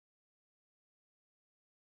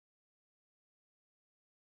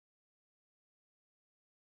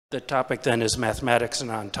The topic then is mathematics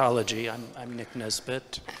and ontology. I'm Nick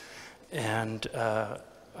Nesbitt, and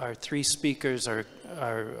our three speakers are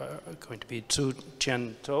going to be Tzu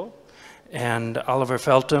Chien Tho and Oliver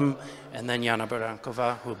Feltham, and then Jana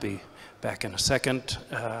Barankova, who will be back in a second.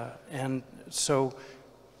 And so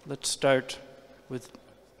let's start with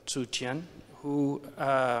Tzu Chien, who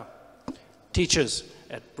teaches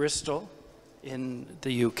at Bristol in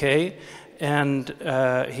the UK, and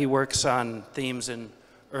he works on themes in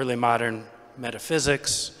early modern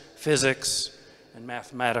metaphysics, physics, and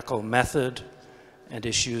mathematical method, and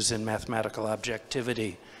issues in mathematical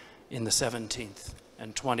objectivity in the 17th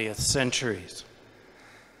and 20th centuries.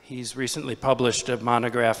 He's recently published a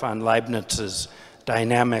monograph on Leibniz's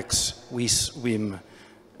dynamics,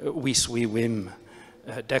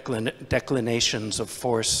 declinations of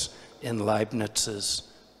force in Leibniz's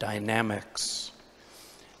dynamics.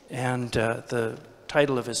 And the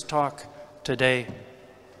title of his talk today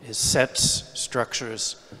is Sets,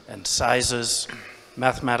 Structures, and Sizes,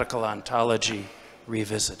 Mathematical Ontology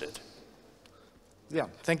Revisited. Yeah,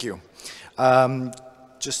 thank you.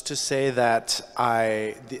 Just to say that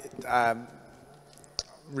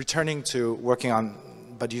returning to working on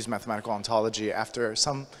Badiou's mathematical ontology after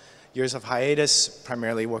some years of hiatus,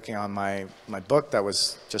 primarily working on my book that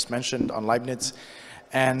was just mentioned on Leibniz.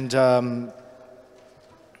 And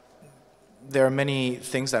there are many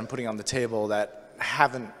things that I'm putting on the table that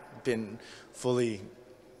haven't been fully,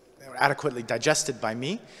 adequately digested by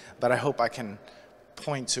me, but I hope I can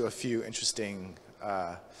point to a few interesting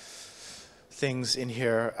things in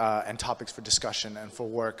here and topics for discussion and for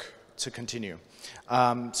work to continue.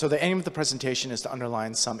 So the aim of the presentation is to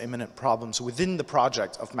underline some imminent problems within the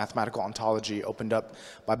project of mathematical ontology opened up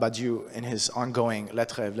by Badiou in his ongoing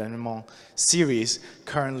Lettres et Événements series,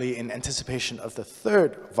 currently in anticipation of the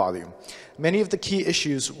third volume. Many of the key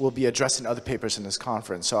issues will be addressed in other papers in this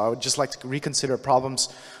conference, so I would just like to reconsider problems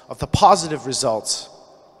of the positive results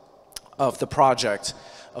of the project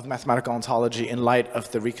of mathematical ontology in light of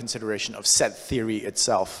the reconsideration of set theory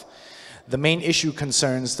itself. The main issue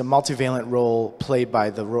concerns the multivalent role played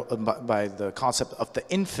by the concept of the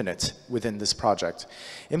infinite within this project.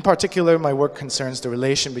 In particular, my work concerns the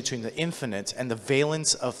relation between the infinite and the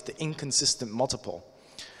valence of the inconsistent multiple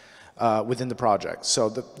within the project. So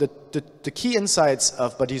the key insights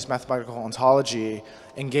of Badiou's mathematical ontology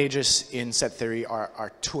engages in set theory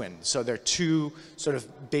are twin. So there are two sort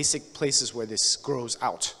of basic places where this grows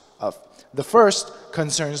out of. The first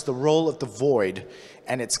concerns the role of the void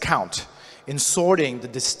and its count in sorting the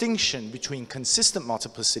distinction between consistent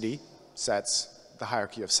multiplicity, sets, the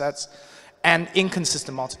hierarchy of sets, and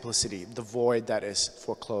inconsistent multiplicity, the void that is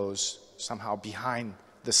foreclosed somehow behind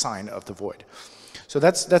the sign of the void. So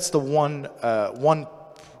that's the one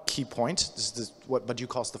key point. This is what Badiou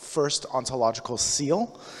calls the first ontological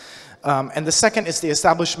seal. And the second is the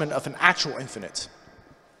establishment of an actual infinite.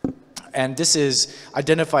 And this is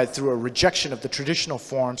identified through a rejection of the traditional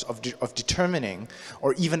forms of determining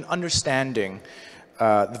or even understanding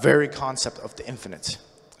the very concept of the infinite.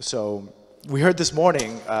 So we heard this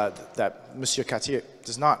morning that Monsieur Cartier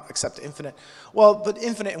does not accept the infinite. Well, but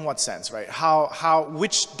infinite in what sense, right?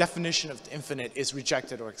 Which definition of the infinite is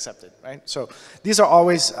rejected or accepted, right? So these are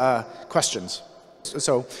always questions.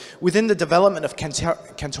 So within the development of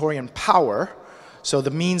Cantorian power, so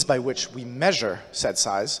the means by which we measure set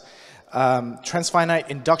size, transfinite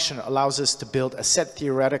induction allows us to build a set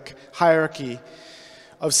theoretic hierarchy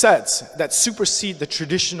of sets that supersede the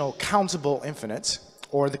traditional countable infinite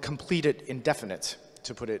or the completed indefinite,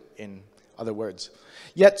 to put it in other words.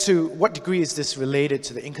 Yet to what degree is this related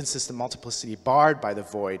to the inconsistent multiplicity barred by the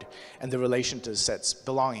void and the relation to the sets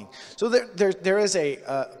belonging? So there is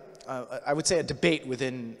I would say a debate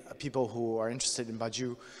within people who are interested in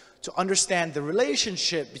Badiou to understand the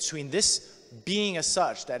relationship between this being as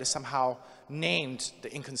such that is somehow named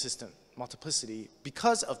the inconsistent multiplicity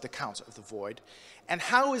because of the count of the void, and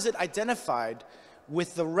how is it identified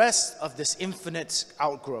with the rest of this infinite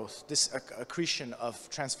outgrowth, this accretion of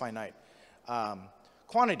transfinite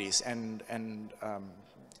quantities and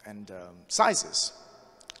sizes.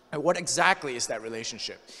 And what exactly is that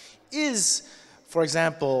relationship? For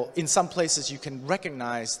example, in some places you can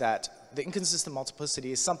recognize that the inconsistent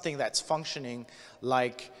multiplicity is something that's functioning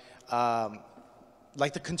like the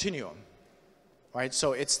continuum, right?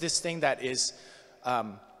 So it's this thing that is,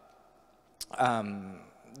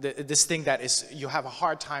 you have a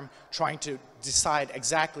hard time trying to decide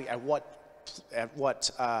exactly at what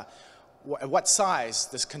size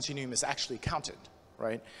this continuum is actually counted,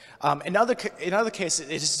 right? In other cases,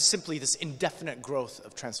 it is simply this indefinite growth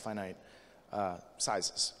of transfinite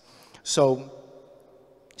sizes. So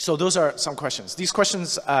So those are some questions. These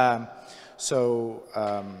questions, and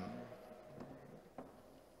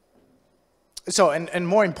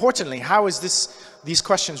more importantly, how is these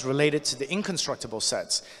questions related to the inconstructible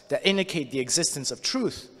sets that indicate the existence of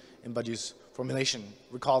truth in Badiou's formulation?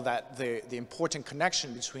 Recall that the important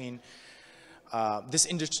connection between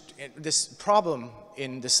this problem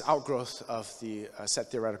in this outgrowth of the set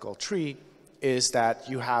theoretical tree is that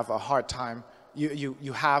you have a hard time,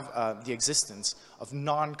 you have the existence of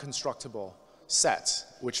non-constructible sets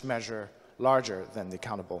which measure larger than the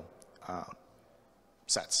countable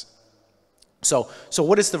sets. So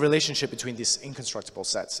what is the relationship between these inconstructible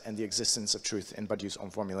sets and the existence of truth in Badiou's own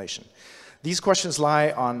formulation? These questions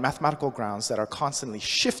lie on mathematical grounds that are constantly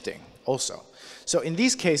shifting also. So in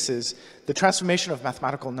these cases, the transformation of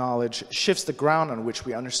mathematical knowledge shifts the ground on which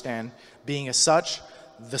we understand being as such,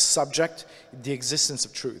 the subject, the existence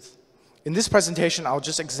of truth. In this presentation, I'll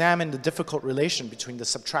just examine the difficult relation between the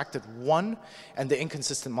subtracted one and the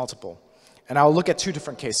inconsistent multiple. And I'll look at two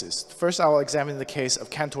different cases. First, I'll examine the case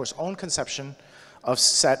of Cantor's own conception of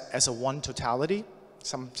set as a one totality,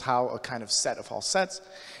 somehow a kind of set of all sets.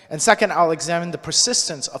 And second, I'll examine the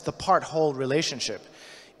persistence of the part-whole relationship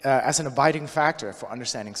as an abiding factor for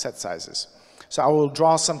understanding set sizes. So I will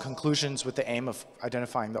draw some conclusions with the aim of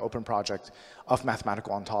identifying the open project of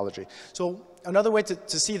mathematical ontology. So another way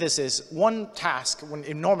to see this is one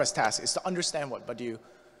enormous task is to understand what Badiou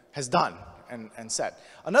has done and said.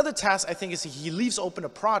 Another task, I think, is he leaves open a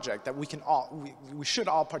project that we should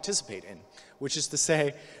all participate in, which is to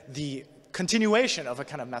say the continuation of a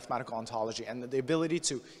kind of mathematical ontology and the ability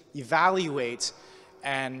to evaluate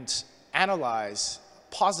and analyze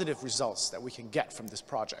positive results that we can get from this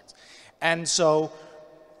project. And so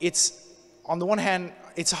it's, on the one hand,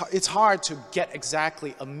 it's hard to get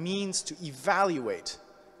exactly a means to evaluate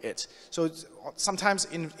it. So sometimes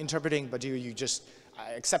in interpreting Badiou, you just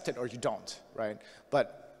accept it or you don't, right?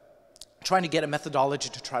 But trying to get a methodology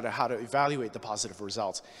to try to how to evaluate the positive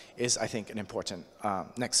results is, I think, an important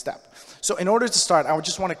next step. So in order to start, I would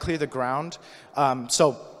just want to clear the ground.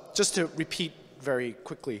 So just to repeat very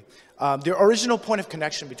quickly, the original point of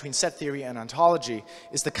connection between set theory and ontology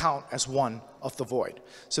is the count as one of the void.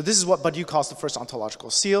 So this is what Badiou calls the first ontological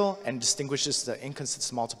seal and distinguishes the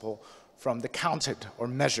inconsistent multiple from the counted or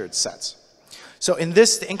measured sets. So in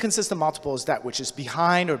this, the inconsistent multiple is that which is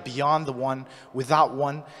behind or beyond the one, without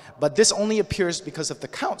one, but this only appears because of the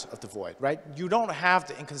count of the void, right? You don't have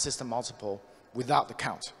the inconsistent multiple without the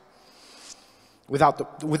count, without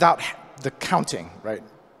the counting, right?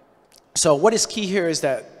 So what is key here is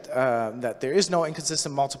that there is no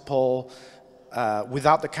inconsistent multiple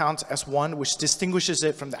without the count as one, which distinguishes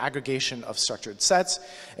it from the aggregation of structured sets.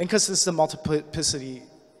 Inconsistent multiplicity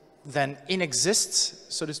then inexists,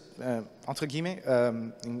 so this, entre guillemets,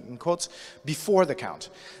 in quotes, before the count.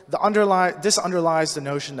 This underlies the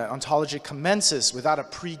notion that ontology commences without a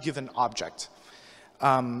pre-given object.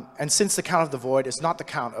 And since the count of the void is not the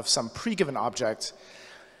count of some pre-given object,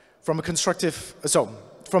 from a constructive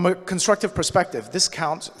perspective, this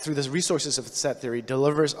count, through the resources of set theory,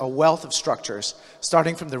 delivers a wealth of structures,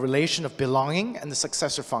 starting from the relation of belonging and the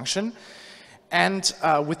successor function. And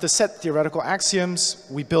with the set theoretical axioms,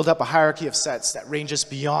 we build up a hierarchy of sets that ranges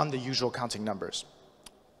beyond the usual counting numbers,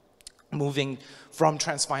 moving from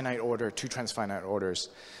transfinite order to transfinite orders.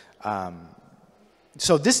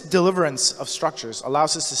 So this deliverance of structures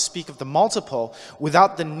allows us to speak of the multiple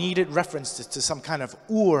without the needed reference to some kind of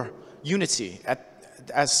unity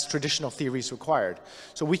as traditional theories required.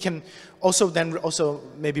 So we can also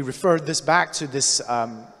maybe refer this back to this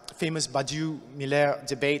famous Badiou-Miller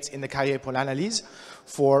debate in the Cahiers pour l'analyse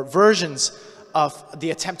for versions of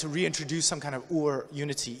the attempt to reintroduce some kind of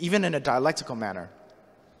unity, even in a dialectical manner,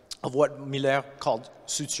 of what Miller called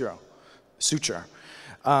suture.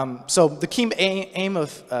 So the key aim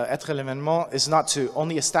of Être l'événement is not to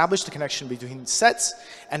only establish the connection between sets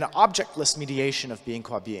and an objectless mediation of being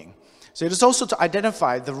qua being. So it is also to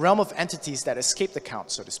identify the realm of entities that escape the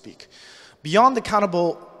count, so to speak. Beyond the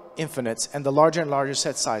countable infinites and the larger and larger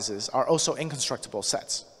set sizes are also inconstructible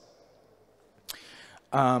sets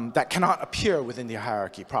that cannot appear within the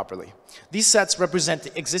hierarchy properly. These sets represent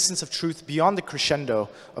the existence of truth beyond the crescendo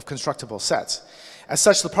of constructible sets. As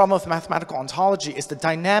such, the problem of mathematical ontology is the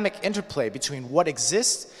dynamic interplay between what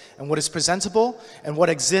exists and what is presentable and what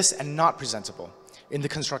exists and not presentable in the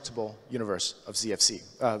constructible universe of ZFC,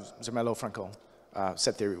 Zermelo-Franco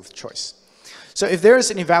set theory with choice. So if there is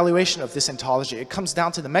an evaluation of this ontology, it comes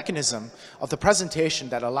down to the mechanism of the presentation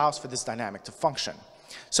that allows for this dynamic to function.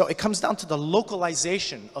 So it comes down to the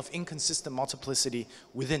localization of inconsistent multiplicity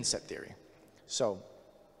within set theory. So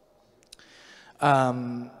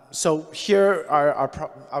So here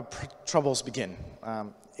our troubles begin.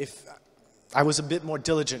 If I was a bit more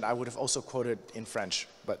diligent, I would have also quoted in French,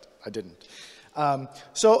 but I didn't.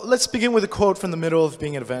 So let's begin with a quote from the middle of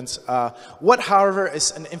Being an Event. What, however,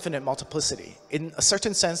 is an infinite multiplicity? In a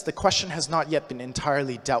certain sense, the question has not yet been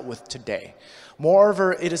entirely dealt with today.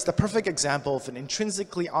 Moreover, it is the perfect example of an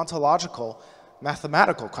intrinsically ontological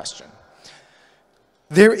mathematical question.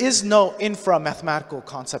 There is no infra-mathematical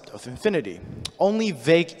concept of infinity, only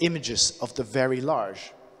vague images of the very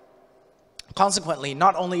large. Consequently,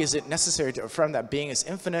 not only is it necessary to affirm that being is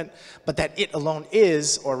infinite, but that it alone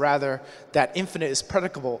is, or rather, that infinite is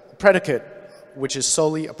predicate, which is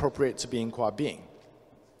solely appropriate to being qua being.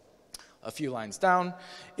 A few lines down,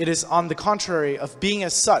 it is on the contrary of being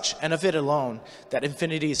as such, and of it alone, that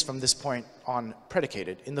infinity is from this point on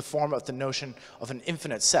predicated, in the form of the notion of an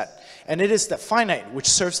infinite set. And it is the finite which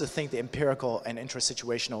serves to think the empirical and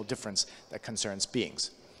intrasituational difference that concerns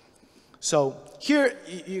beings. So here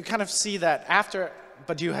you kind of see that after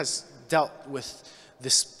Badiou has dealt with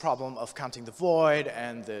this problem of counting the void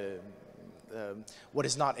and the what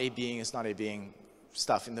is not a being is not a being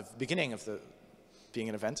stuff in the beginning of the Being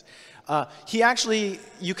an Event, he actually,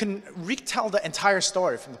 you can retell the entire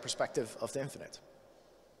story from the perspective of the infinite,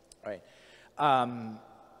 right?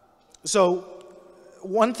 So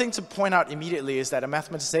one thing to point out immediately is that a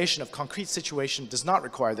mathematization of concrete situation does not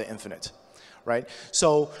require the infinite, right?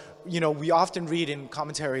 So, you know, we often read in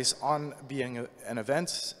commentaries on Being an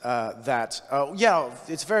Event that, yeah,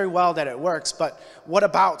 it's very well that it works, but what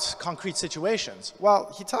about concrete situations?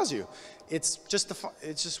 Well, he tells you, it's just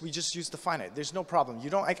we just use the finite. There's no problem. You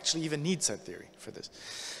don't actually even need set theory for this.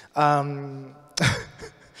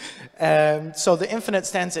 And so the infinite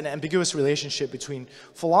stands in an ambiguous relationship between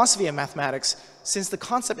philosophy and mathematics, since the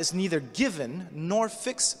concept is neither given nor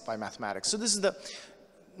fixed by mathematics. So this is the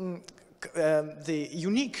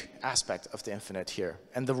unique aspect of the infinite here,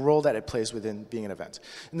 and the role that it plays within Being an Event.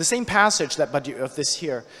 In the same passage that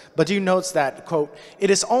Badiou notes that, quote, "It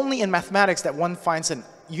is only in mathematics that one finds an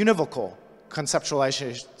univocal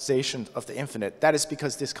conceptualization of the infinite. That is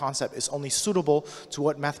because this concept is only suitable to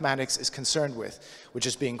what mathematics is concerned with, which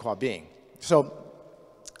is being qua being." So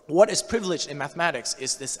what is privileged in mathematics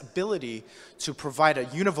is this ability to provide a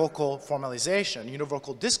univocal formalization,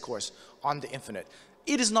 univocal discourse on the infinite.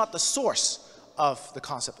 It is not the source of the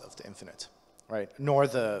concept of the infinite, right? Nor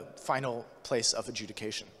the final place of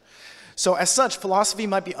adjudication. So as such, philosophy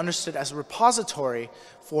might be understood as a repository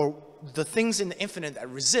for the things in the infinite that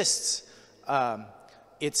resists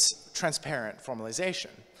its transparent formalization.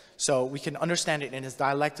 So we can understand it in its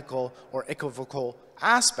dialectical or equivocal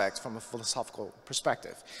aspect from a philosophical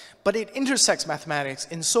perspective. But it intersects mathematics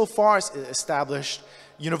insofar as it established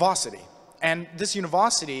univocity. And this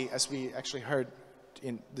univocity, as we actually heard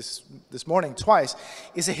in this morning twice,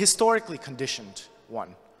 is a historically conditioned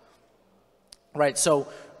one, right? So,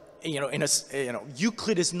 you know,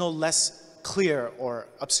 Euclid is no less clear or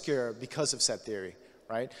obscure because of set theory,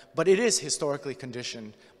 right? But it is historically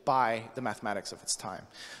conditioned by the mathematics of its time.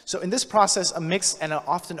 So in this process, a mixed and an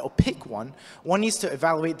often opaque one needs to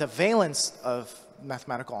evaluate the valence of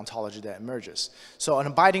mathematical ontology that emerges. So an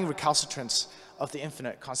abiding recalcitrance of the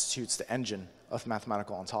infinite constitutes the engine of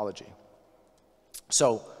mathematical ontology.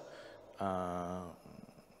 So, I'm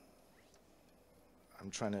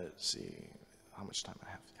trying to see how much time I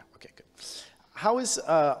have. Yeah, okay, good. How is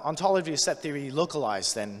ontology of set theory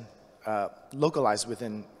localized then? How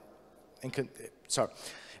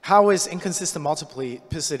is inconsistent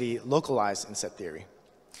multiplicity localized in set theory?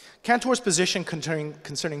 Cantor's position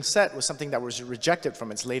concerning set was something that was rejected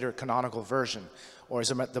from its later canonical version, or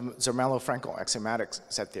the Zermelo-Fraenkel axiomatic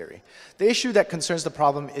set theory. The issue that concerns the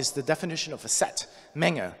problem is the definition of a set,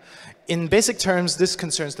 Menge. In basic terms, this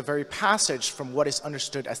concerns the very passage from what is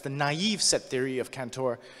understood as the naive set theory of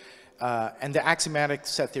Cantor and the axiomatic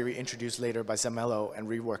set theory introduced later by Zermelo and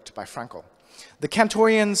reworked by Fraenkel. The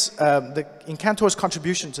Cantorians, in Cantor's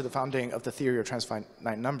contribution to the founding of the theory of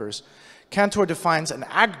transfinite numbers, Cantor defines an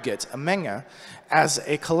aggregate, a Menge, as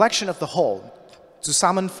a collection of the whole,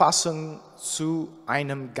 Zusammenfassung zu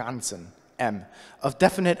einem Ganzen, M, of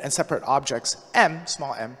definite and separate objects, M,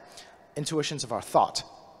 small m, intuitions of our thought.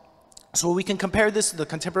 So we can compare this to the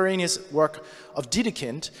contemporaneous work of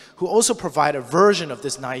Dedekind, who also provide a version of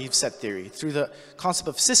this naive set theory through the concept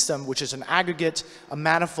of system, which is an aggregate, a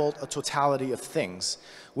manifold, a totality of things,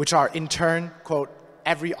 which are in turn, quote,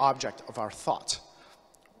 every object of our thought.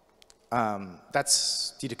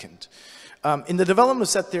 That's Dedekind. In the development of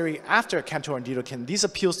set theory after Cantor and Dedekind, these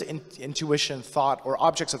appeals to intuition, thought, or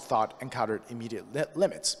objects of thought encountered immediate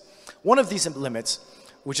limits. One of these limits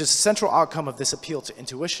which is the central outcome of this appeal to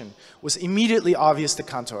intuition, was immediately obvious to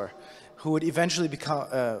Cantor, who would eventually become,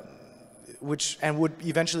 would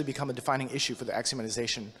eventually become a defining issue for the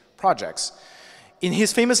axiomatization projects. In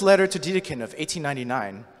his famous letter to Dedekind of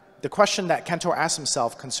 1899, the question that Cantor asked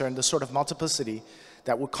himself concerned the sort of multiplicity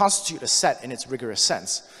that would constitute a set in its rigorous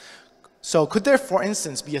sense. So could there, for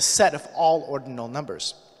instance, be a set of all ordinal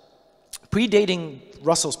numbers? Predating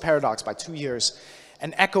Russell's paradox by 2 years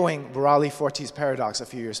and echoing Burali-Forti's paradox a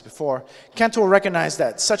few years before, Cantor recognized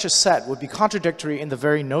that such a set would be contradictory in the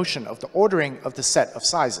very notion of the ordering of the set of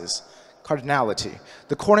sizes, cardinality,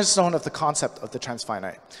 the cornerstone of the concept of the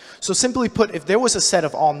transfinite. So simply put, if there was a set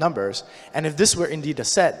of all numbers, and if this were indeed a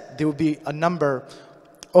set, there would be a number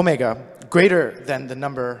omega greater than the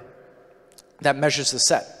number that measures the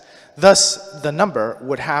set. Thus, the number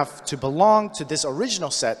would have to belong to this original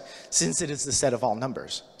set since it is the set of all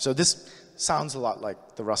numbers. So this sounds a lot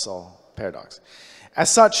like the Russell paradox. As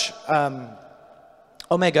such,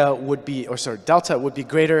 delta would be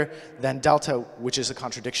greater than delta, which is a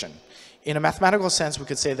contradiction. In a mathematical sense, we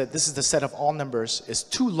could say that this is the set of all numbers is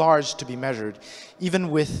too large to be measured, even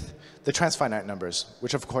with the transfinite numbers,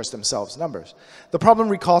 which of course themselves numbers. The problem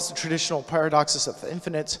recalls the traditional paradoxes of the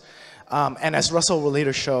infinite, and as Russell will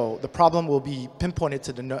later show, the problem will be pinpointed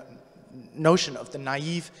to the notion of the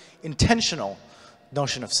naive, intentional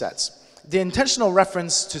notion of sets. The intentional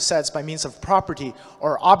reference to sets by means of property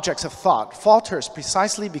or objects of thought falters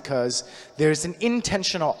precisely because there is an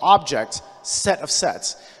intentional object set of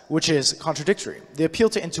sets, which is contradictory. The appeal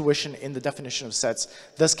to intuition in the definition of sets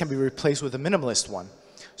thus can be replaced with a minimalist one.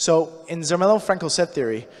 So in Zermelo-Frankel set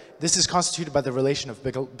theory, this is constituted by the relation of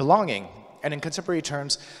belonging, and in contemporary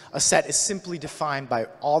terms, a set is simply defined by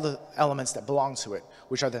all the elements that belong to it,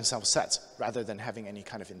 which are themselves sets, rather than having any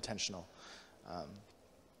kind of intentional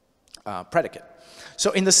predicate. So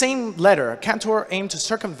in the same letter, Cantor aimed to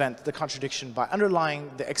circumvent the contradiction by underlying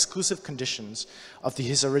the exclusive conditions of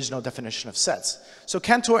his original definition of sets. So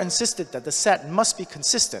Cantor insisted that the set must be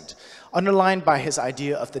consistent, underlined by his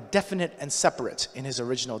idea of the definite and separate in his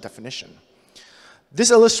original definition. This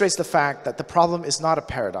illustrates the fact that the problem is not a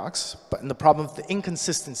paradox, but in the problem of the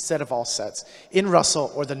inconsistent set of all sets in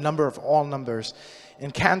Russell, or the number of all numbers in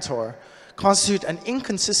Cantor, constitute an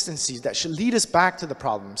inconsistency that should lead us back to the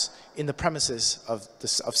problems in the premises of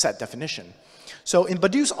set definition. So in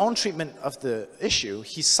Badiou's own treatment of the issue,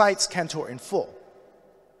 he cites Cantor in full.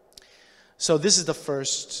 So this is the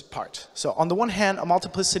first part. So on the one hand, a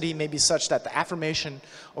multiplicity may be such that the affirmation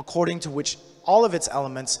according to which all of its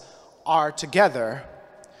elements are together,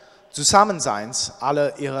 Zusammenseins,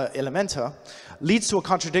 alle ihre Elemente, leads to a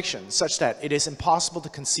contradiction such that it is impossible to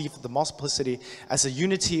conceive of the multiplicity as a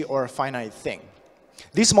unity or a finite thing.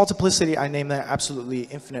 These multiplicity, I name them absolutely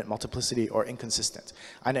infinite multiplicity or inconsistent.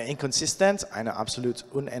 Eine inkonsistent, eine absolut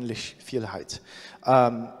unendlich Vielheit.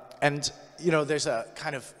 And you know, there's a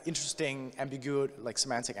kind of interesting ambiguity, like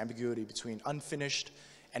semantic ambiguity between unfinished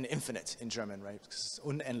and infinite in German, right? Because it's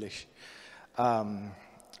unendlich.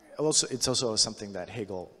 It's also something that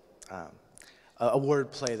Hegel, a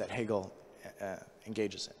word play that Hegel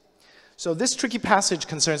engages in. So this tricky passage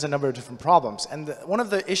concerns a number of different problems, and one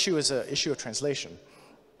of the issue is an issue of translation.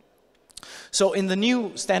 So in the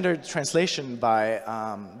new standard translation by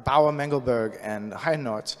Bauer, Mengelberg, and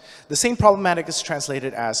Heinort, the same problematic is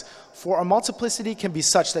translated as, for a multiplicity can be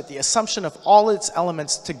such that the assumption of all its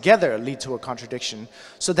elements together lead to a contradiction,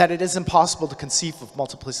 so that it is impossible to conceive of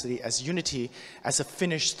multiplicity as unity, as a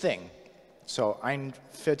finished thing. So ein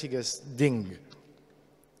fertiges Ding.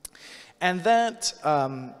 And that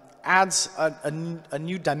adds a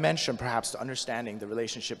new dimension, perhaps, to understanding the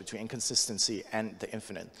relationship between inconsistency and the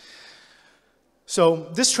infinite. So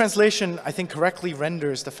this translation, I think, correctly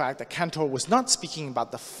renders the fact that Cantor was not speaking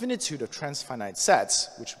about the finitude of transfinite sets,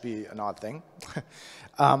 which would be an odd thing,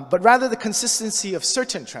 but rather the consistency of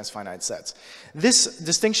certain transfinite sets. This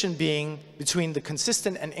distinction being between the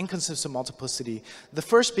consistent and inconsistent multiplicity, the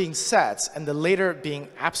first being sets and the later being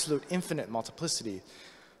absolute infinite multiplicity,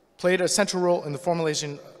 played a central role in the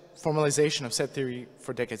formalization of set theory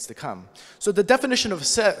for decades to come. So the definition of a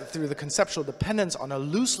set through the conceptual dependence on a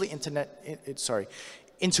loosely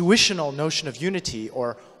intuitional notion of unity,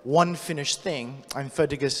 or one finished thing, ein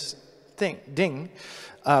fertiges Ding,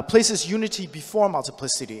 places unity before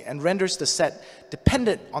multiplicity and renders the set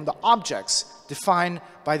dependent on the objects defined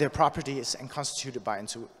by their properties and constituted by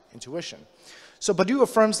intuition. So Badiou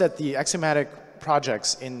affirms that the axiomatic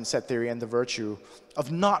projects in set theory and the virtue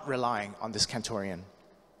of not relying on this Cantorian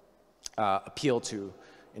appeal to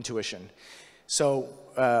intuition. So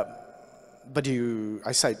Badiou,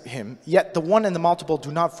 I cite him, yet the one and the multiple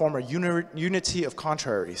do not form a unity of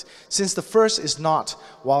contraries, since the first is not,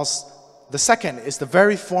 whilst the second is the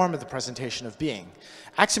very form of the presentation of being.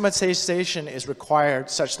 Axiomatization is required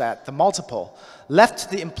such that the multiple, left to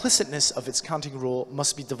the implicitness of its counting rule,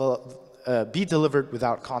 must be delivered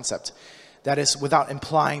without concept, that is, without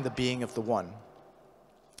implying the being of the one.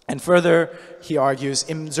 And further, he argues,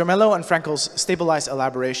 in Zermelo and Frankel's stabilized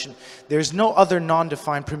elaboration, there is no other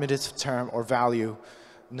non-defined primitive term or value,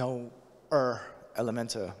 no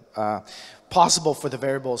elementa, possible for the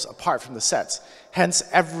variables apart from the sets. Hence,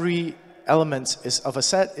 every element is of a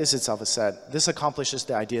set is itself a set. This accomplishes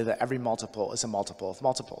the idea that every multiple is a multiple of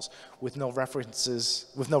multiples, with no reference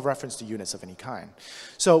to units of any kind.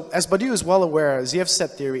 So, as Badiou is well aware, Ziev's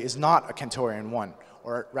set theory is not a Cantorian one,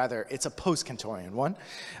 or rather, it's a post-Cantorian one,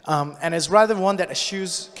 and is rather one that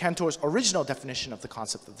eschews Cantor's original definition of the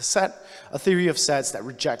concept of the set, a theory of sets that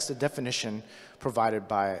rejects the definition provided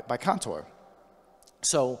by Cantor.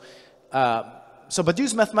 So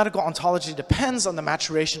Badiou's mathematical ontology depends on the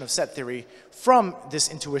maturation of set theory from this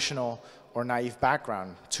intuitional or naive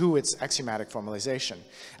background to its axiomatic formalization.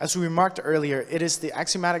 As we remarked earlier, it is the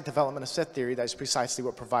axiomatic development of set theory that is precisely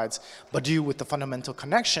what provides Badiou with the fundamental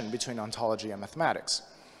connection between ontology and mathematics.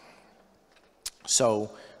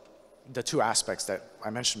 So the two aspects that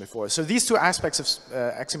I mentioned before. So these two aspects of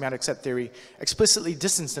axiomatic set theory explicitly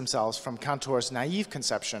distance themselves from Cantor's naive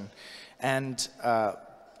conception and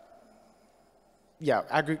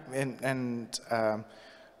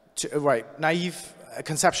naive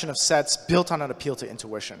conception of sets built on an appeal to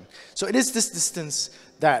intuition. So it is this distance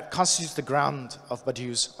that constitutes the ground of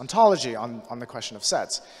Badiou's ontology on the question of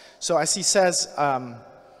sets. So as he says,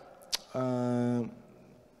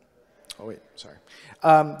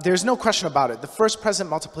 there's no question about it. The first present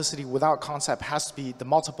multiplicity without concept has to be the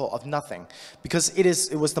multiple of nothing, because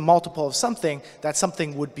it was the multiple of something that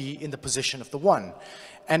something would be in the position of the one.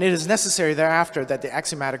 And it is necessary thereafter that the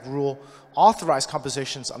axiomatic rule authorize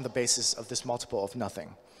compositions on the basis of this multiple of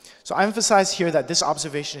nothing. So I emphasize here that this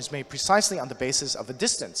observation is made precisely on the basis of a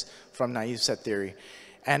distance from naive set theory,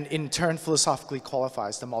 and in turn philosophically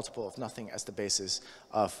qualifies the multiple of nothing as the basis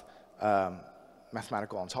of Badiou's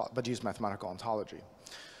mathematical ontology.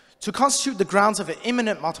 To constitute the grounds of an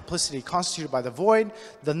immanent multiplicity constituted by the void,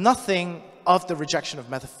 the nothing of the rejection of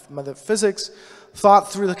metaphysics,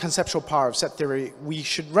 thought through the conceptual power of set theory, we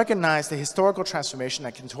should recognize the historical transformation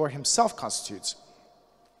that Cantor himself constitutes.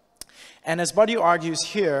 And as Badiou argues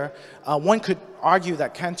here, one could argue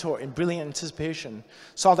that Cantor, in brilliant anticipation,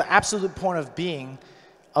 saw the absolute point of being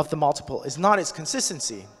of the multiple is not its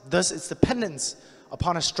consistency, thus its dependence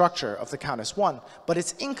upon a structure of the count as one, but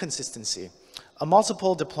its inconsistency, a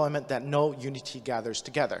multiple deployment that no unity gathers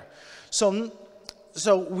together. So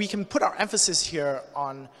we can put our emphasis here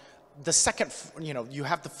on the second, you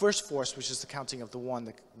have the first force, which is the counting of the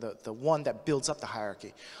one, the one that builds up the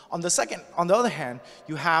hierarchy. On the other hand,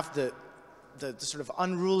 you have the sort of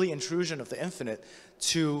unruly intrusion of the infinite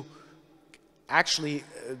to actually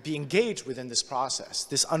be engaged within this process,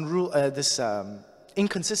 this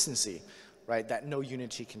inconsistency, right, that no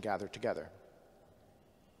unity can gather together.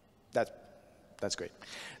 That's great.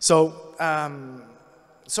 So,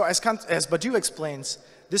 so as Badiou explains,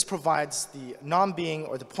 this provides the non-being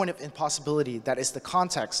or the point of impossibility that is the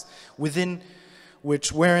context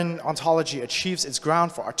wherein ontology achieves its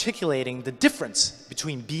ground for articulating the difference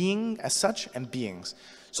between being as such and beings.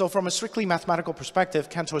 So from a strictly mathematical perspective,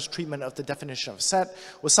 Cantor's treatment of the definition of set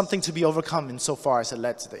was something to be overcome insofar as it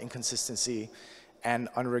led to the inconsistency and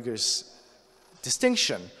unrigorous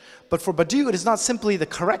distinction. But for Badiou, it is not simply the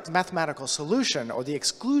correct mathematical solution or the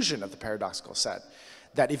exclusion of the paradoxical set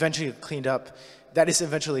that is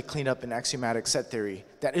eventually cleaned up in axiomatic set theory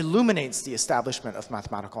that illuminates the establishment of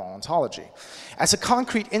mathematical ontology. As a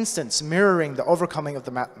concrete instance mirroring the overcoming of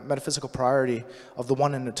the metaphysical priority of the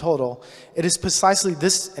one and the total, it is precisely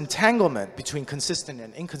this entanglement between consistent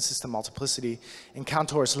and inconsistent multiplicity in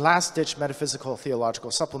Cantor's last-ditch metaphysical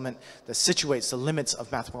theological supplement that situates the limits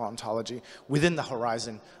of mathematical ontology within the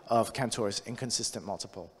horizon of Cantor's inconsistent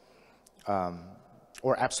multiple,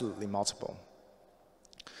 or absolutely multiple.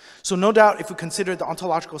 So no doubt, if we consider the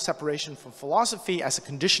ontological separation from philosophy as a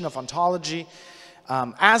condition of ontology,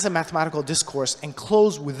 as a mathematical discourse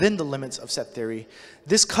enclosed within the limits of set theory,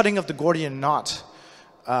 this cutting of the Gordian knot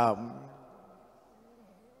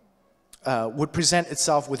would present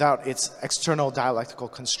itself without its external dialectical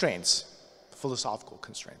constraints, philosophical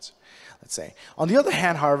constraints, let's say. On the other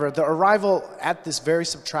hand, however, the arrival at this very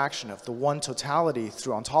subtraction of the one totality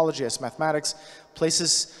through ontology as mathematics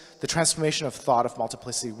places the transformation of thought of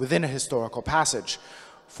multiplicity within a historical passage.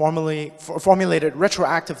 formulated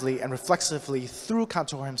retroactively and reflexively through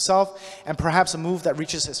Cantor himself, and perhaps a move that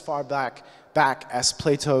reaches as far back as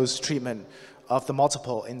Plato's treatment of the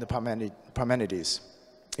multiple in the Parmenides.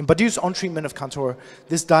 In Badiou's own treatment of Cantor,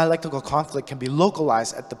 this dialectical conflict can be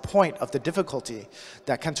localized at the point of the difficulty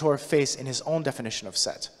that Cantor faced in his own definition of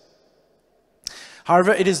set.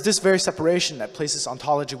 However, it is this very separation that places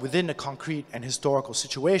ontology within a concrete and historical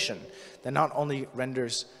situation that not only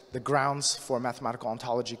renders the grounds for mathematical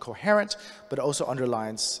ontology coherent, but also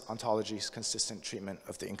underlines ontology's consistent treatment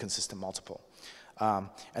of the inconsistent multiple.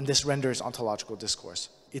 And this renders ontological discourse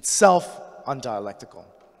itself undialectical.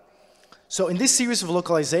 So in this series of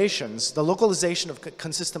localizations, the localization of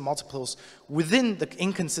consistent multiples within the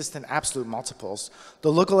inconsistent absolute multiples, the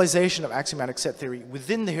localization of axiomatic set theory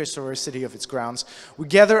within the historicity of its grounds, we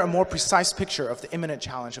gather a more precise picture of the imminent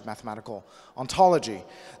challenge of mathematical ontology.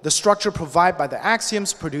 The structure provided by the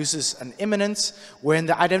axioms produces an immanence wherein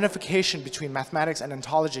the identification between mathematics and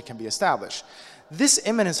ontology can be established. This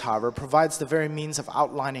immanence, however, provides the very means of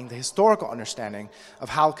outlining the historical understanding of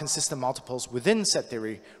how consistent multiples within set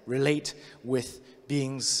theory relate with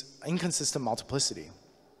being's inconsistent multiplicity.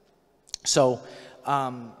 So,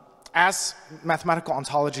 as mathematical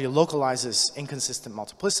ontology localizes inconsistent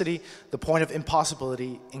multiplicity, the point of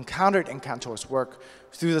impossibility encountered in Cantor's work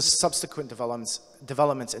through the subsequent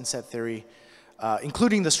developments in set theory,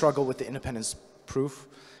 including the struggle with the independence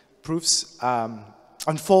proofs,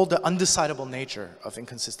 unfold the undecidable nature of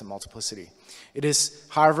inconsistent multiplicity. It is,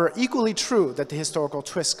 however, equally true that the historical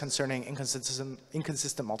twist concerning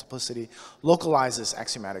inconsistent multiplicity localizes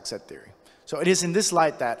axiomatic set theory. So it is in this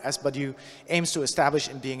light that, as Badiou aims to establish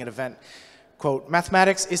in Being and Event, quote,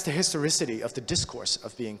 mathematics is the historicity of the discourse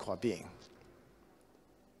of being qua being.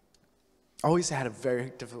 I always had a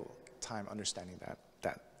very difficult time understanding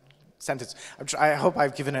that sentence. I hope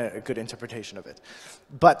I've given a good interpretation of it.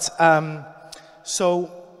 But, so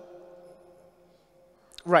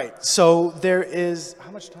there is, how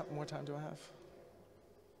much more time do I have?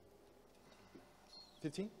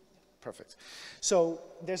 15? Perfect. So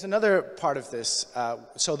there's another part of this.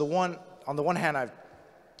 So on the one hand, I've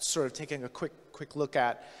sort of taken a quick look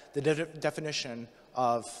at the definition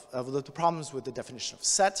of the problems with the definition of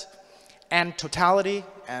set and totality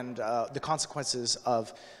and the consequences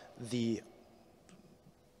of the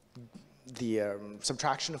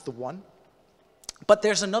subtraction of the one. But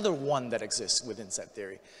there's another one that exists within set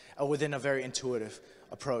theory, within a very intuitive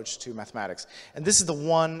approach to mathematics. And this is the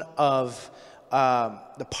one of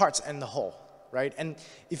the parts and the whole, right? And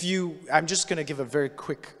I'm just going to give a very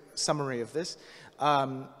quick summary of this.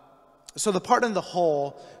 So the part and the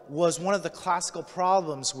whole was one of the classical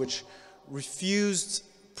problems which refused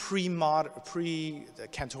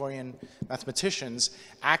pre-Cantorian mathematicians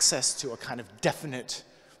access to a kind of definite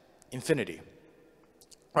infinity.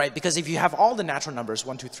 Right, because if you have all the natural numbers,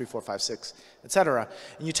 1, 2, 3, 4, 5, 6, etc.,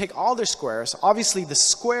 and you take all their squares, obviously the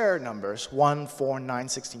square numbers, 1, 4, 9,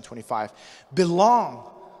 16, 25, belong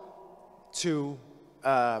to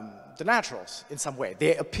the naturals in some way.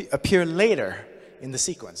 They appear later in the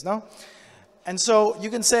sequence, no? And so you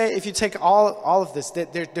can say, if you take all of this,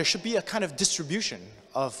 that there should be a kind of distribution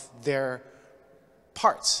of their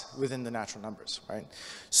parts within the natural numbers, right?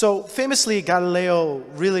 So famously, Galileo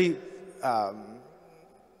really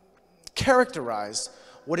characterized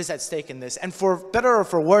what is at stake in this. And for better or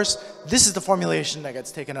for worse, this is the formulation that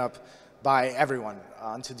gets taken up by everyone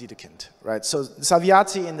onto Dedekind, right? So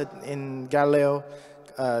Salviati in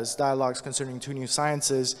Galileo's dialogues concerning two new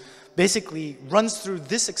sciences basically runs through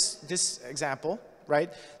this example,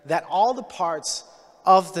 right? That all the parts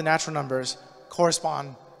of the natural numbers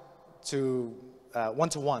correspond to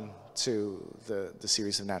one-to-one to the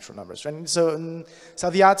series of natural numbers. And so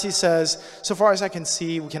Salviati says, so far as I can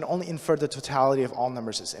see, we can only infer the totality of all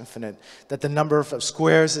numbers is infinite, that the number of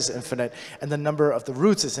squares is infinite, and the number of the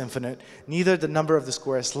roots is infinite, neither the number of the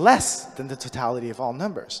squares less than the totality of all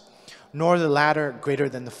numbers, nor the latter greater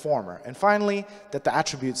than the former. And finally, that the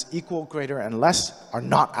attributes equal, greater, and less are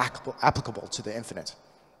not applicable to the infinite,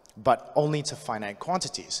 but only to finite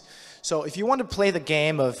quantities. So if you want to play the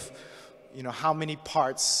game of, how many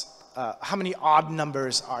parts, how many odd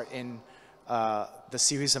numbers are in the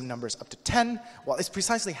series of numbers up to 10? Well, it's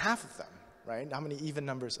precisely half of them, right? How many even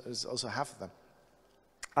numbers is also half of them.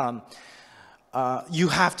 You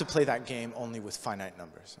have to play that game only with finite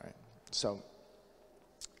numbers, right? So,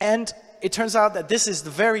 and it turns out that this is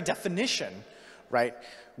the very definition, right?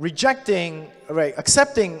 Accepting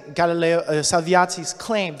Salviati's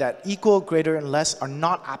claim that equal, greater, and less are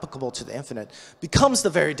not applicable to the infinite becomes the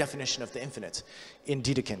very definition of the infinite in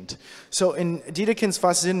Dedekind. So in Dedekind's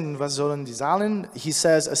Was sind, was sollen die Zahlen, he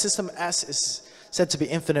says a system S is said to be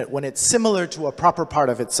infinite when it's similar to a proper part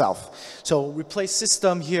of itself. So replace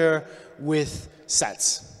system here with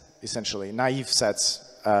sets, essentially, naive sets,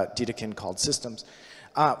 Dedekind called systems.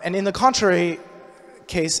 And in the contrary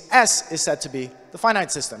case, S is said to be the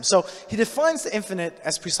finite system. So he defines the infinite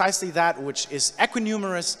as precisely that which is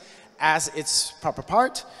equinumerous as its proper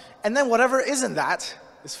part, and then whatever isn't that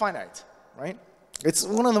is finite, right? It's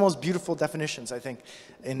one of the most beautiful definitions, I think,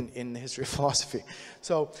 in the history of philosophy.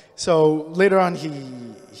 So later on,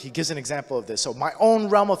 he gives an example of this. So my own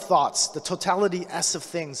realm of thoughts, the totality S of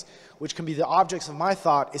things, which can be the objects of my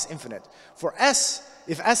thought, is infinite. For S,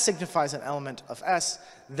 if S signifies an element of S,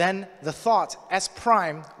 then the thought, S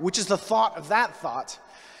prime, which is the thought of that thought,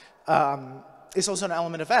 is also an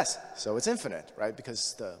element of S. So it's infinite, right?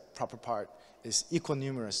 Because the proper part is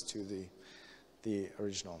equinumerous to the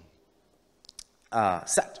original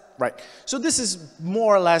set, right? So this is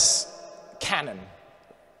more or less canon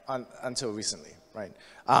until recently, right?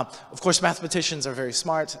 Of course, mathematicians are very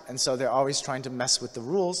smart, and so they're always trying to mess with the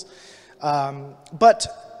rules. But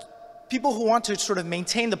people who want to sort of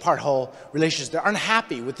maintain the part-whole relations, they're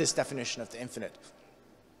unhappy with this definition of the infinite.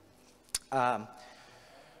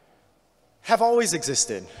 Have always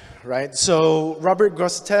existed, right? So Robert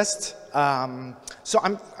Grosseteste, so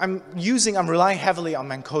I'm relying heavily on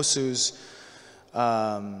Mancosu's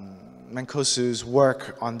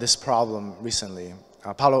work on this problem recently,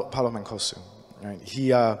 Paulo Mancosu, right?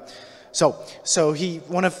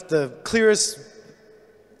 One of the clearest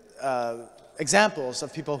examples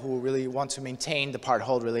of people who really want to maintain the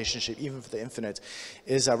part-whole relationship, even for the infinite,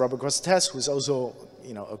 is Robert Grosseteste, who's also,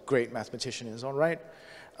 a great mathematician in his own right.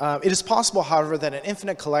 It is possible, however, that an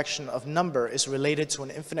infinite collection of number is related to an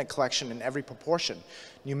infinite collection in every proportion,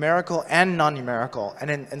 numerical and non-numerical,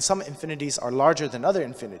 and some infinities are larger than other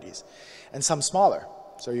infinities, and some smaller.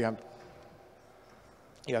 So you have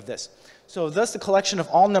this. So thus the collection of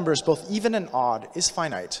all numbers, both even and odd, is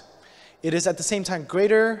finite. It is at the same time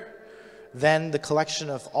greater than the collection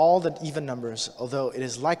of all the even numbers, although it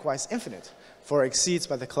is likewise infinite, for it exceeds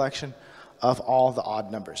by the collection of all the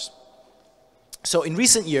odd numbers. So in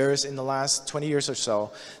recent years, in the last 20 years or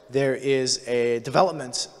so, there is a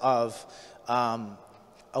development of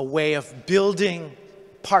a way of building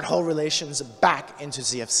part-whole relations back into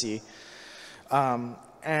ZFC.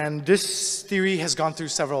 And this theory has gone through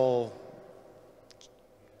several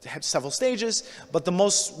stages, but the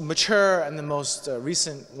most mature and the most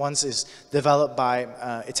recent ones is developed by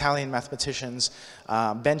Italian mathematicians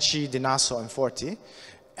Benci, Di Naso, and Forti.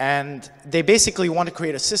 And they basically want to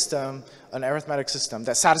create a system, an arithmetic system,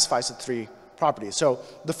 that satisfies the three properties. So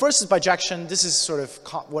the first is bijection. This is sort of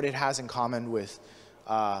what it has in common with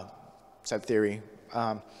set theory.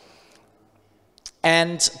 But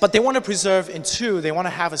they want to preserve in two, they want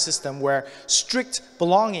to have a system where strict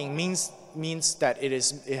belonging means that it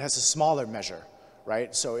has a smaller measure,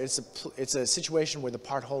 right? So it's a situation where the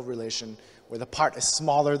part-whole relation, where the part is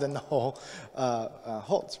smaller than the whole,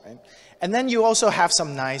 holds, right? And then you also have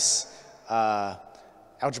some nice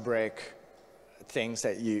algebraic things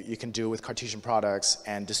that you can do with Cartesian products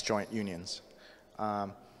and disjoint unions.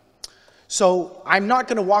 So I'm not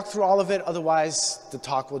going to walk through all of it, otherwise the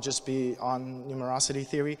talk will just be on numerosity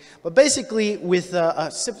theory. But basically, with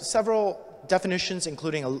several definitions,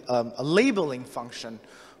 including a labeling function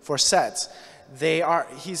for sets,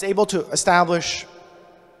 he's able to establish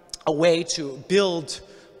a way to build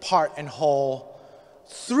part and whole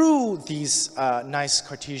through these nice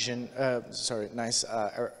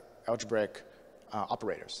algebraic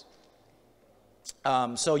operators.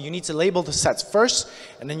 So you need to label the sets first,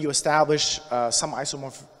 and then you establish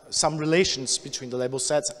some relations between the labeled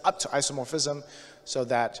sets up to isomorphism, so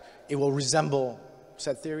that it will resemble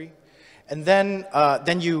set theory. And then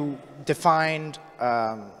you defined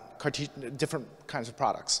different kinds of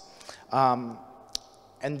products.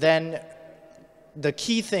 And then the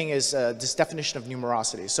key thing is this definition of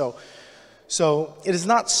numerosity. So it is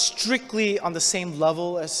not strictly on the same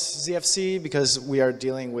level as ZFC because we are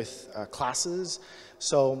dealing with classes.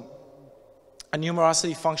 So a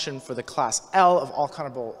numerosity function for the class L of all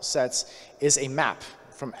countable sets is a map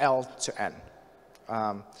from L to N.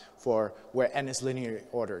 For where n is linearly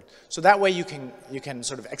ordered. So that way you can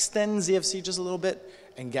sort of extend ZFC just a little bit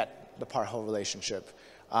and get the part-whole relationship.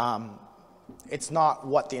 It's not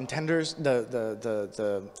what the intenders,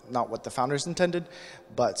 not what the founders intended,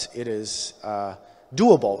 but it is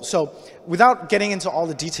doable. So without getting into all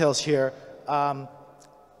the details here,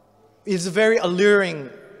 it's a very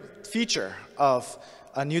alluring feature of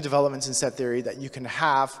new developments in set theory that you can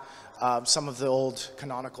have some of the old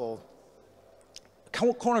canonical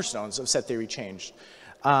cornerstones of set theory changed.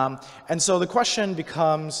 And so the question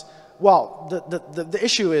becomes, Well, the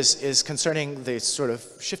issue is concerning the sort of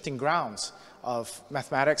shifting grounds of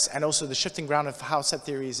mathematics and also the shifting ground of how set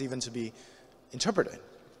theory is even to be interpreted,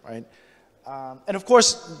 right? And of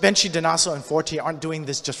course, Benchi, Donasso, and Forti aren't doing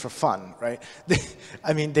this just for fun, right?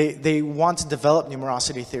 They want to develop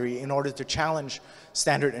numerosity theory in order to challenge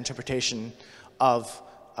standard interpretation of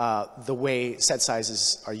the way set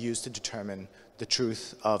sizes are used to determine the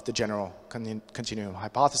truth of the general continuum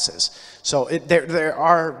hypothesis. So there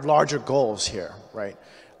are larger goals here, right?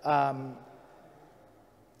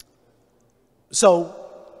 So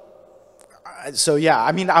yeah,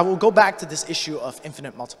 I mean, I will go back to this issue of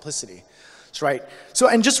infinite multiplicity, right? So,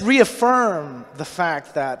 and just reaffirm the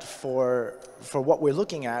fact that for what we're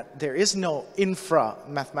looking at, there is no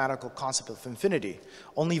infra-mathematical concept of infinity,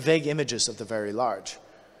 only vague images of the very large.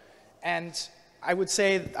 And I would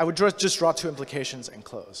say, I would just draw two implications and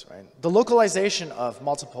close, right? The localization of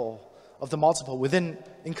the multiple within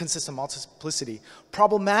inconsistent multiplicity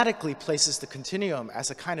problematically places the continuum as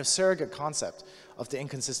a kind of surrogate concept of the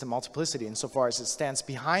inconsistent multiplicity insofar as it stands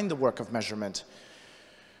behind the work of measurement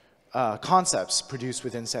concepts produced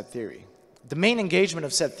within set theory. The main engagement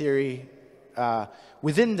of set theory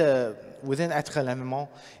within Être l'événement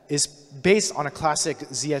is based on a classic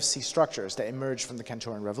ZFC structures that emerged from the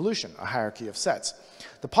Cantorian Revolution, a hierarchy of sets.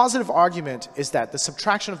 The positive argument is that the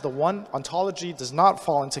subtraction of the one, ontology, does not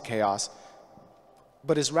fall into chaos,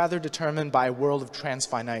 but is rather determined by a world of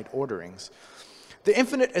transfinite orderings. The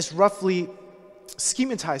infinite is roughly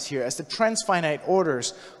schematized here as the transfinite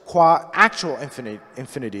orders qua actual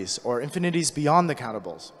infinities, or infinities beyond the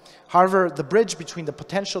countables. However, the bridge between the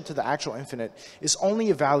potential to the actual infinite is only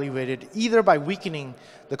evaluated either by weakening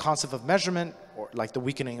the concept of measurement, or like the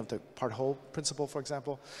weakening of the part-whole principle, for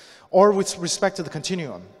example, or with respect to the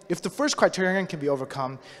continuum. If the first criterion can be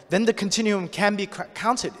overcome, then the continuum can be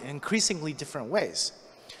counted in increasingly different ways.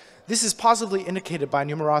 This is positively indicated by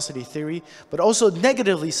numerosity theory, but also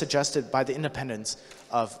negatively suggested by the independence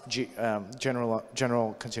of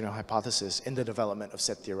general continuum hypothesis in the development of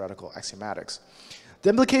set theoretical axiomatics. The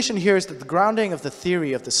implication here is that the grounding of the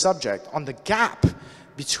theory of the subject on the gap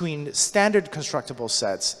between standard constructible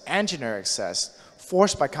sets and generic sets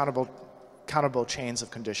forced by countable chains of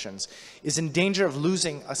conditions is in danger of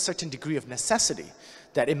losing a certain degree of necessity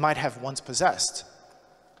that it might have once possessed.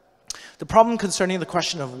 The problem concerning the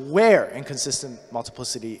question of where inconsistent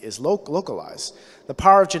multiplicity is localized, the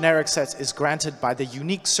power of generic sets is granted by the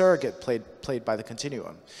unique surrogate played by the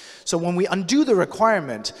continuum. So when we undo the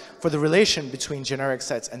requirement for the relation between generic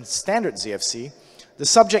sets and standard ZFC, the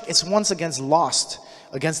subject is once again lost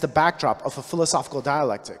against the backdrop of a philosophical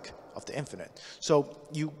dialectic of the infinite. So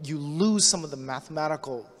you lose some of the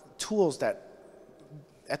mathematical tools that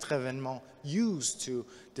Être l'événement used to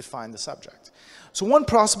define the subject. So one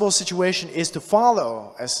possible situation is to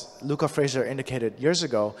follow, as Luca Fraser indicated years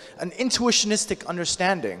ago, an intuitionistic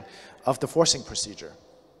understanding of the forcing procedure.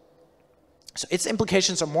 So its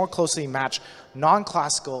implications are more closely match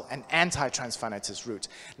non-classical and anti-transfinitist routes.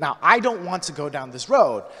 Now, I don't want to go down this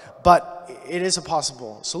road, but it is a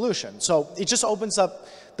possible solution. So it just opens up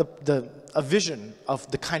a vision of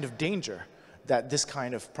the kind of danger that this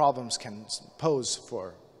kind of problems can pose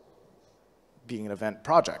for being an event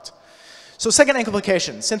project. So second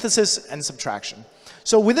implication, synthesis and subtraction.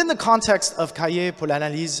 So within the context of Cahiers pour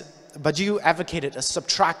l'analyse, Badiou advocated a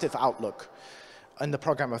subtractive outlook in the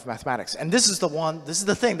program of mathematics. And this is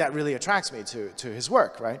the thing that really attracts me to his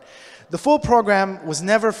work, right? The full program was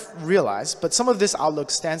never realized, but some of this outlook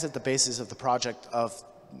stands at the basis of the project of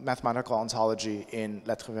mathematical ontology in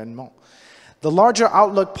L'Être l'événement. The larger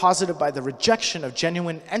outlook posited by the rejection of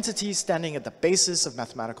genuine entities standing at the basis of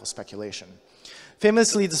mathematical speculation.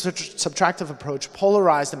 Famously, the subtractive approach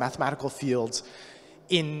polarized the mathematical fields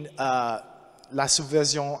in la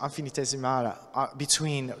subversion infinitésimale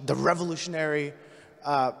between the revolutionary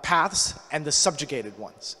paths and the subjugated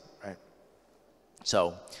ones, right?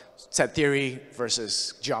 So, set theory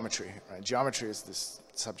versus geometry, right? Geometry is this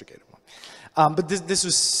subjugated one. But this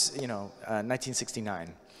was,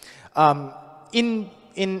 1969. In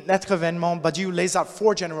L'Être l'événement, Badiou lays out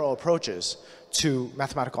 4 general approaches to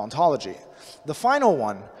mathematical ontology. The final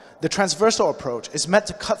one, the transversal approach, is meant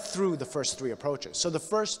to cut through the first 3 approaches. So the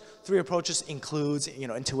first 3 approaches includes,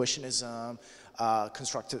 intuitionism,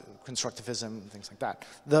 constructivism, things like that.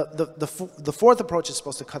 The fourth approach is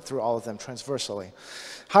supposed to cut through all of them transversally.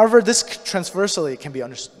 However, this transversality can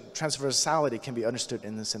be understood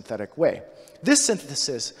in a synthetic way. This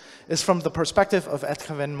synthesis is from the perspective of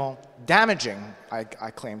Être l'événement damaging, I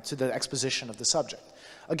claim, to the exposition of the subject.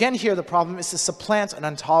 Again, here the problem is to supplant an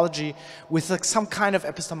ontology with like some kind of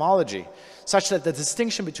epistemology, such that the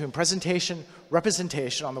distinction between presentation,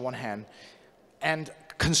 representation on the one hand, and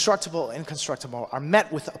constructible, inconstructible are met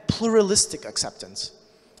with a pluralistic acceptance,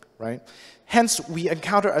 right? Hence, we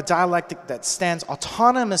encounter a dialectic that stands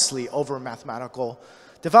autonomously over mathematical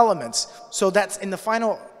developments. So that's in the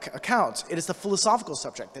final account, it is the philosophical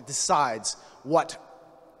subject that decides what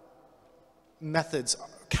methods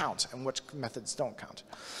count and which methods don't count.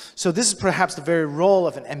 So this is perhaps the very role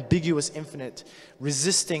of an ambiguous infinite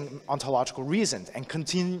resisting ontological reason and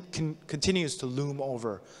continues to loom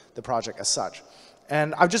over the project as such.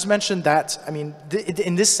 And I've just mentioned that, I mean,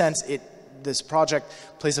 in this sense, this project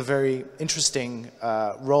plays a very interesting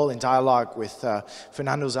role in dialogue with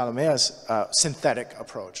Fernando Zalomea's synthetic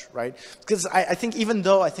approach, right? Because I think even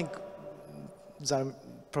though I think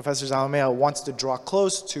Professor Zalomea wants to draw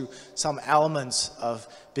close to some elements of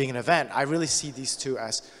being an event, I really see these two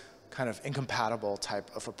as kind of incompatible type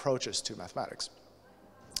of approaches to mathematics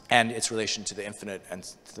and its relation to the infinite and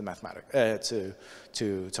to the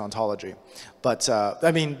to ontology. But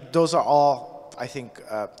I mean, those are all, I think,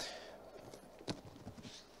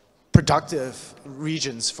 productive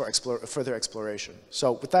regions for further exploration.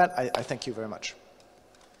 So with that, I thank you very much.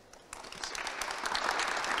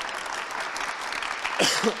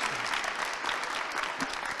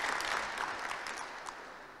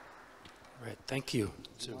 Right, thank you.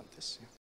 Do you want this? Yeah.